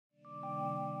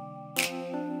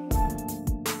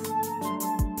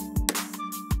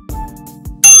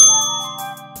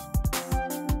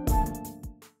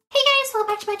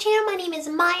channel. My name is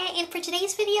Maya, and for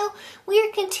today's video, we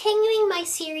are continuing my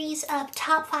series of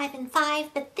top 5 and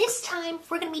 5, but this time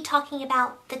we're going to be talking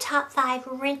about the top 5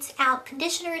 rinse out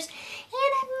conditioners, and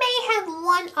I may have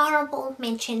one honorable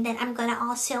mention that I'm going to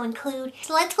also include.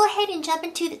 So let's go ahead and jump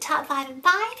into the top 5 and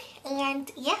 5.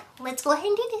 And yeah, let's go ahead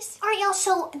and do this. Alright y'all,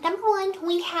 so number 1,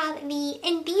 we have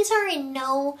and these are in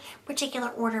no particular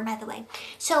order by the way.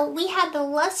 So we have the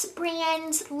Lus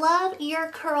Brands Love Your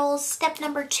Curls step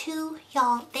number 2.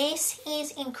 Y'all, this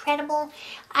is incredible.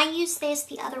 I used this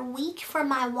the other week for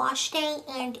my wash day,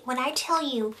 and when I tell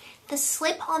you, the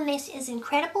slip on this is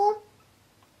incredible.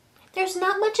 There's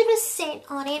not much of a scent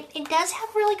on it. It does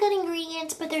have really good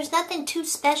ingredients, but there's nothing too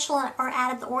special or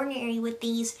out of the ordinary with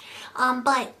these.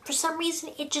 But for some reason,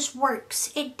 it just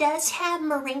works. It does have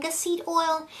moringa seed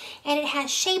oil, and it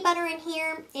has shea butter in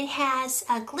here. It has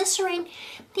glycerin.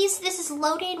 This is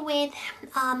loaded with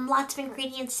lots of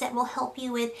ingredients that will help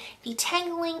you with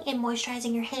detangling and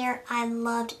moisturizing your hair. I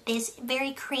loved this.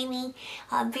 Very creamy,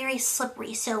 very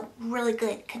slippery, so really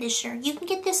good conditioner. You can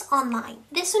get this online.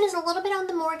 This one is a little bit on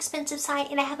the more expensive side,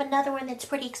 and I have another one that's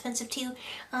pretty expensive too,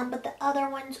 but the other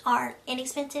ones are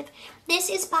inexpensive. This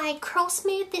is by Coarse.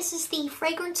 This is the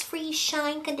fragrance-free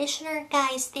shine conditioner.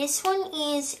 Guys, this one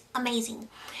is amazing.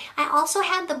 I also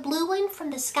have the blue one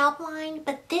from the scalp line,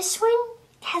 but this one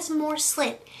has more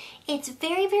slip. It's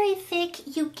very, very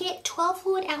thick. You get 12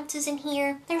 fluid ounces in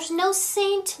here. There's no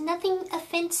scent, nothing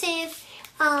offensive.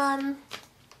 Yeah,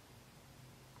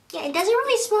 it doesn't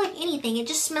really smell like anything. It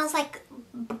just smells like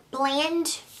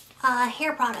bland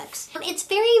hair products. It's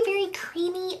very, very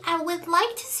creamy. I would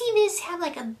like to see this have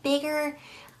like a bigger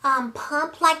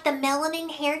pump, like the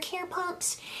melanin hair care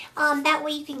pumps. That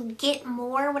way you can get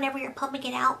more whenever you're pumping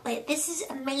it out. But this is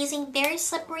amazing, very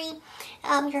slippery.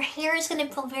 Your hair is going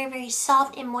to feel very, very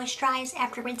soft and moisturized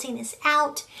after rinsing this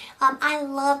out. I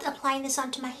loved applying this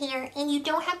onto my hair, and you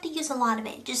don't have to use a lot of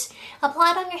it. Just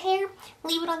apply it on your hair,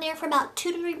 leave it on there for about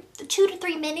 2 to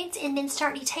 3 minutes, and then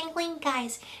start detangling.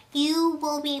 Guys, you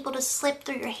will be able to slip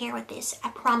through your hair with this. I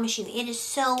promise you. It is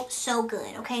so, so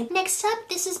good, okay? Next up,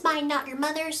 this is by Not Your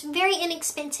Mother's. Very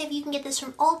inexpensive. You can get this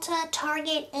from Ulta,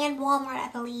 Target, and Walmart, I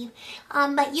believe.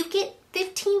 But you get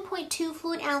 15.2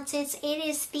 fluid ounces. It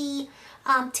is the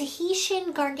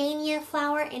Tahitian Gardenia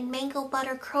flour and mango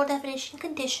butter curl definition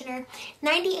conditioner,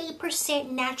 98%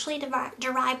 naturally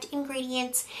derived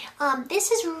ingredients.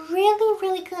 This is really,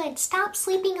 really good. Stop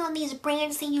sleeping on these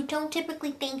brands that you don't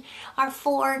typically think are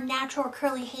for natural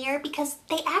curly hair, because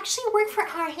they actually work for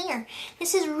our hair.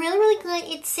 This is really, really good.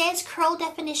 It says curl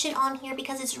definition on here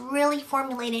because it's really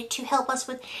formulated to help us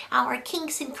with our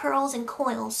kinks and curls and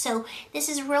coils. So this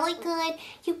is really good.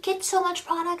 You get so much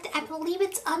product. I believe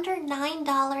it's under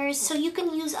 $9, so you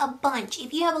can use a bunch.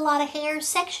 If you have a lot of hair,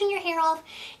 section your hair off,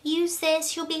 use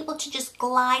this. You'll be able to just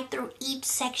glide through each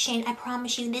section. I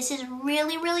promise you, this is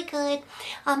really, really good.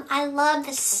 I love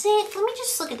the scent. Let me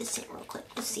just look at the scent real quick.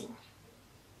 Let's see.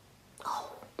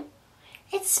 Oh,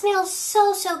 it smells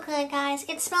so, so good, guys.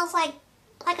 It smells like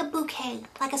a bouquet,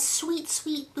 like a sweet,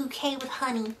 sweet bouquet with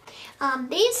honey.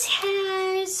 This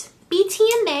has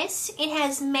BTMS, it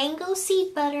has mango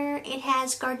seed butter, it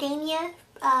has gardenia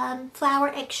flower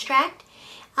extract,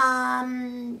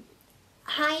 I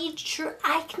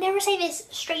can never say this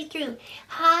straight through,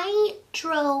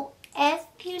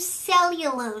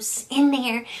 hydrofucellulose in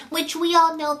there, which we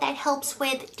all know that helps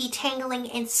with detangling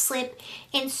and slip,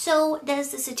 and so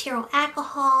does the cetyl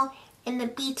alcohol and the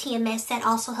BTMS that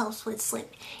also helps with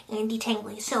slip and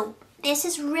detangling. So this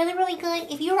is really, really good.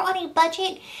 If you're on a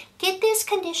budget, get this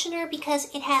conditioner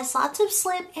because it has lots of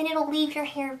slip and it'll leave your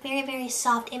hair very, very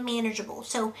soft and manageable.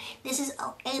 So this is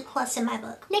A+ in my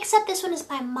book. Next up, this one is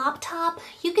by Moptop.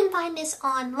 You can find this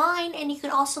online, and you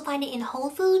can also find it in Whole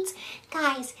Foods.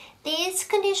 Guys, this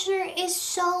conditioner is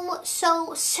so,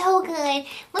 so, so good.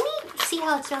 Let me see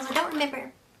how it smells. I don't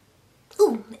remember.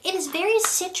 Ooh, it is very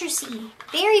citrusy.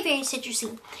 Very, very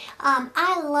citrusy.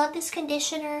 I love this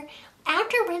conditioner.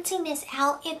 After rinsing this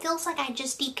out, it feels like I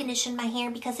just deep conditioned my hair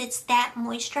because it's that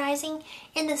moisturizing,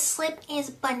 and the slip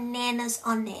is bananas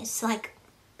on this. Like,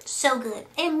 so good.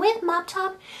 And with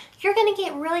Moptop, you're going to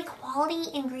get really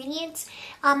quality ingredients.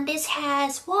 This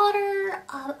has water,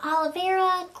 aloe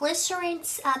vera,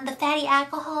 glycerins, the fatty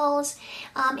alcohols.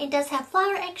 It does have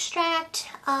flower extract,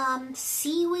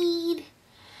 seaweed,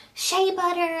 shea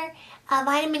butter,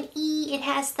 vitamin E. It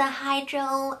has the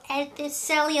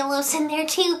hydrofucellulose in there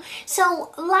too.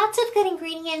 So lots of good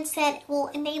ingredients that will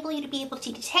enable you to be able to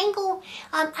detangle.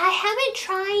 I haven't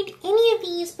tried any of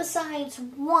these besides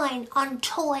one on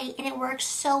Toy, and it works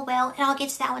so well, and I'll get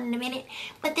to that one in a minute.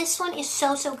 But this one is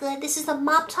so, so good. This is the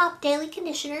Moptop Daily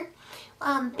Conditioner.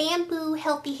 Bamboo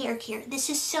Healthy Hair Care. This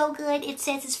is so good. It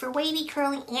says it's for wavy,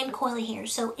 curly, and coily hair,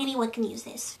 so anyone can use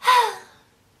this.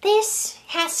 This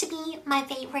has to be my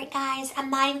favorite, guys.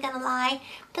 I'm not even gonna lie.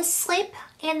 The slip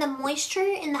and the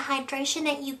moisture and the hydration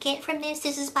that you get from this.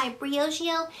 This is by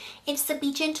Briogeo. It's the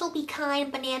Be Gentle, Be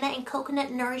Kind Banana and Coconut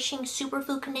Nourishing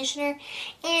Superfood Conditioner.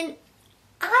 And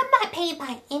I'm not paid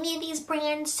by any of these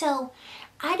brands, so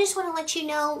I just want to let you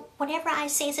know, whenever I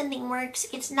say something works,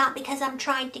 it's not because I'm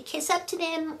trying to kiss up to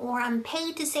them or I'm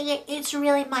paid to say it. It's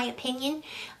really my opinion.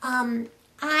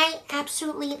 I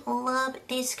absolutely love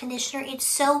this conditioner. It's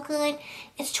so good.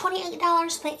 It's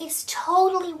 $28, but it's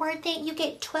totally worth it. You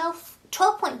get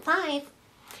 12.5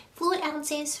 fluid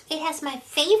ounces. It has my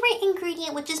favorite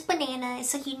ingredient, which is banana,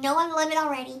 so you know I love it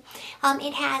already.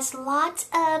 It has lots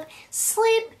of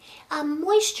slip,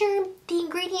 moisture. The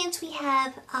ingredients we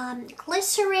have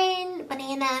glycerin,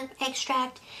 banana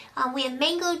extract, we have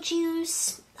mango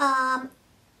juice,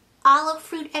 olive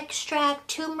fruit extract,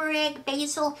 turmeric,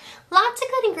 basil, lots of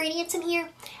good ingredients in here.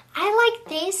 I like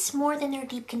this more than their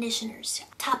deep conditioners.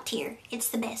 Top tier. It's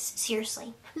the best,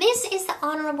 seriously. This is the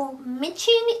Honorable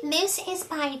Mention. This is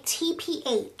by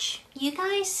TPH. You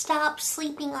guys stop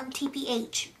sleeping on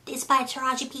TPH. It's by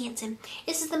Taraji P. Henson.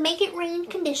 This is the Make It Rain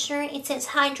conditioner. It says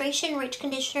hydration rich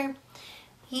conditioner.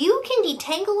 You can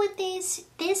detangle with this.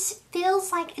 This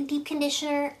feels like a deep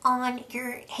conditioner on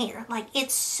your hair. Like,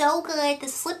 it's so good. The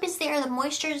slip is there, the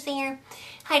moisture is there,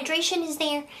 hydration is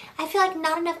there. I feel like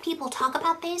not enough people talk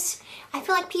about this. I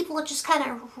feel like people just kind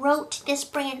of wrote this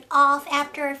brand off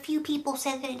after a few people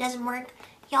said that it doesn't work.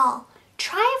 Y'all,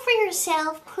 try it for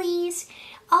yourself, please.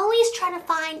 Always try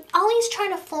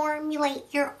to formulate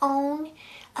your own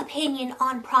opinion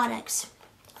on products.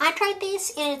 I tried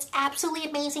this and it's absolutely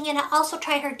amazing, and I also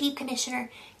tried her deep conditioner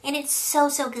and it's so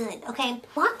good, okay?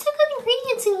 Lots of good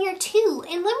ingredients in here too.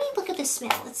 And let me look at the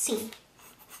smell. Let's see.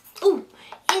 Ooh,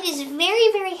 it is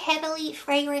very heavily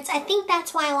fragrance. I think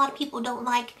that's why a lot of people don't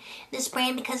like this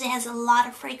brand, because it has a lot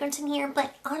of fragrance in here.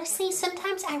 But honestly,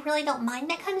 sometimes I really don't mind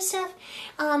that kind of stuff.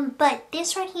 But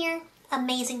this right here,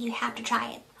 amazing. You have to try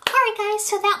it. Alright guys,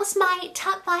 so that was my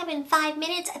top 5 in 5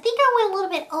 minutes. I think I went a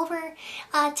little bit over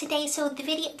today, so the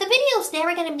video is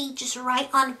never going to be just right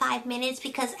on 5 minutes,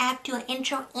 because I have to do an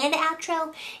intro and an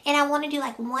outro, and I want to do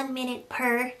like 1 minute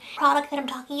per product that I'm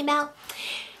talking about.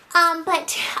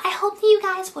 But I hope that you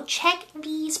guys will check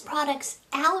these products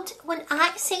out. When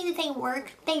I say that they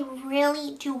work, they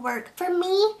really do work. For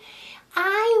me,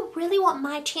 I really want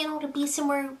my channel to be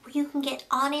somewhere where you can get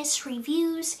honest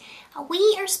reviews.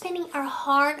 We are spending our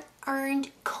hard-earned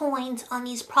coins on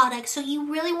these products, so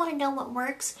you really want to know what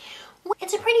works.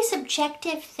 It's a pretty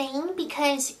subjective thing,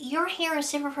 because your hair is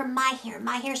different from my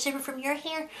hair is different from your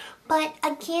hair, but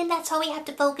again, that's why we have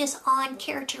to focus on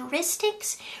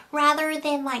characteristics rather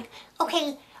than like,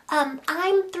 okay,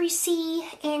 I'm 3C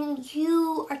and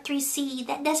you are 3C.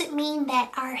 That doesn't mean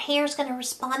that our hair is going to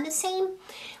respond the same.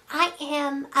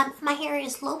 My hair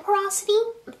is low porosity,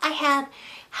 I have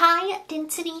high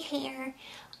density hair,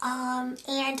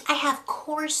 and I have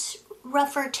coarse,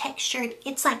 rougher textured,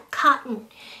 it's like cotton,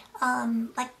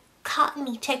 like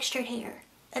cottony textured hair,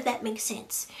 if that makes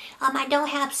sense. I don't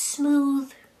have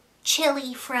smooth,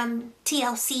 chilly from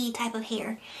TLC type of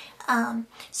hair.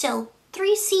 So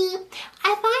 3C,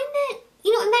 I find that,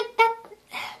 you know,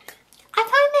 I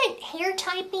find that hair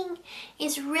typing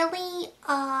is really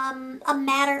a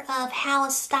matter of how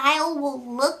a style will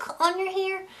look on your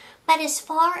hair, but as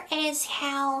far as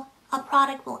how a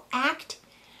product will act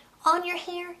on your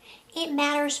hair, it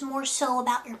matters more so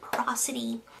about your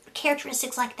porosity,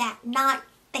 characteristics like that, not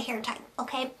the hair type,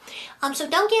 okay? So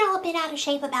don't get all a bit out of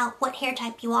shape about what hair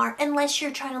type you are unless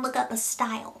you're trying to look up a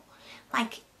style.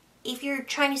 Like, if you're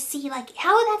trying to see like,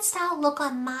 how would that style look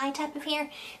on my type of hair,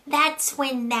 that's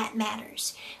when that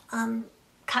matters,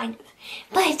 kind of.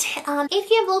 But if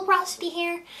you have low porosity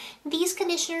hair, these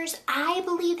conditioners, I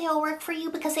believe they'll work for you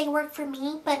because they work for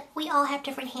me, but we all have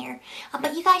different hair.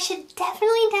 But you guys should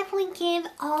definitely give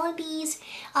all of these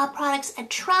products a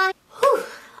try. Whew.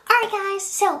 Alright guys,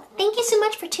 so thank you so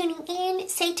much for tuning in.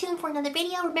 Stay tuned for another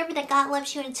video. Remember that God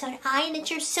loves you and so do I, and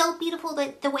that you're so beautiful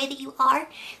the way that you are.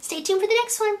 Stay tuned for the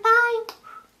next one. Bye!